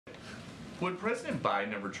Would President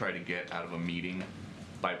Biden ever try to get out of a meeting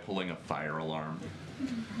by pulling a fire alarm?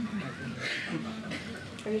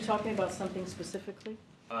 Are you talking about something specifically?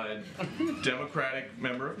 A Democratic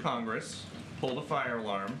member of Congress pulled a fire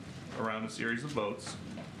alarm around a series of votes.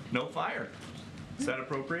 No fire. Is that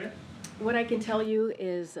appropriate? What I can tell you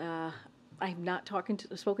is I've not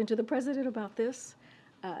spoken to the president about this,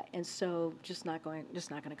 and so just not going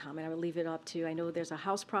to comment. I would leave it up to. I know there's a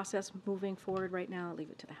House process moving forward right now. I'll leave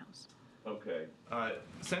it to the House. Okay.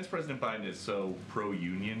 Since President Biden is so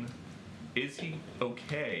pro-union, is he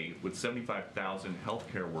okay with 75,000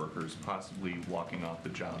 healthcare workers possibly walking off the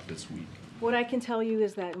job this week? What I can tell you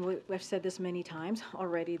is that, and I've said this many times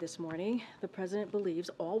already this morning, the president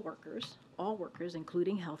believes all workers,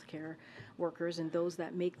 including healthcare workers and those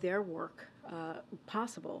that make their work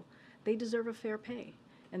possible, they deserve a fair pay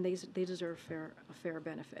and they deserve a fair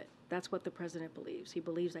benefit. That's what the president believes. He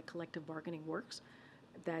believes that collective bargaining works.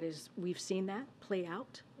 That is, we've seen that play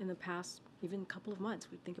out in the past even couple of months.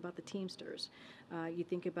 We think about the Teamsters. You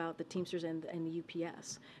think about the Teamsters and the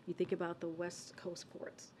UPS. You think about the West Coast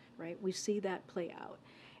ports, right? We see that play out.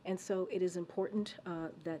 And so it is important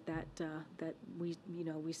that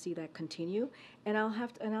we see that continue. And I'll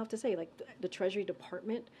have to say, like the Treasury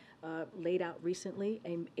Department laid out recently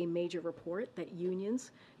a major report that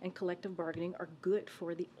unions and collective bargaining are good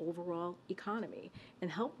for the overall economy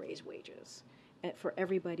and help raise wages for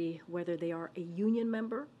everybody, whether they are a union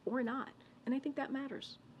member or not. And I think that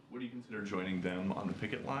matters. Would you consider joining them on the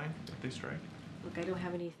picket line if they strike? Look, I don't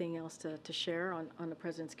have anything else to share on the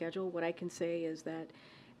president's schedule. What I can say is that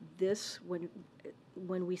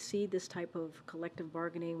when we see this type of collective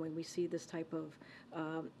bargaining, when we see this type of,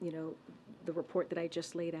 the report that I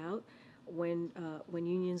just laid out, when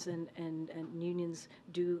unions and unions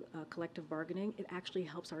do collective bargaining, it actually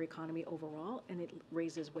helps our economy overall, and it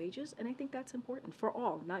raises wages, and I think that's important for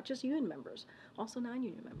all, not just union members, also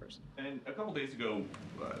non-union members. And a couple days ago,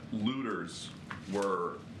 looters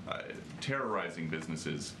were terrorizing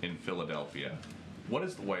businesses in Philadelphia. What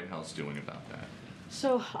is the White House doing about that?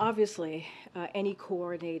 So obviously, any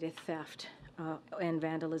coordinated theft and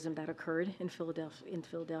vandalism that occurred in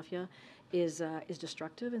Philadelphia is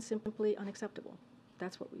destructive and simply unacceptable.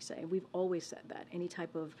 That's what we say. We've always said that. Any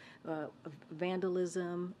type of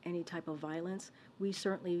vandalism, any type of violence, we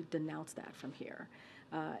certainly denounce that from here.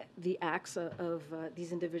 The acts of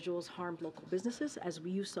these individuals harmed local businesses, as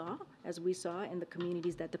we saw in the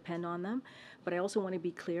communities that depend on them. But I also want to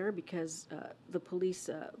be clear, because the police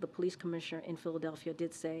commissioner in Philadelphia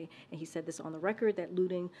did say, and he said this on the record, that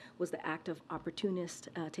looting was the act of opportunists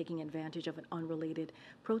taking advantage of an unrelated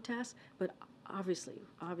protest. But obviously,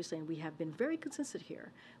 and we have been very consistent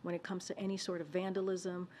here when it comes to any sort of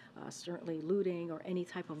vandalism, certainly looting or any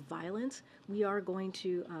type of violence. We are going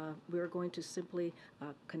to simply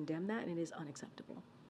condemn that, and it is unacceptable.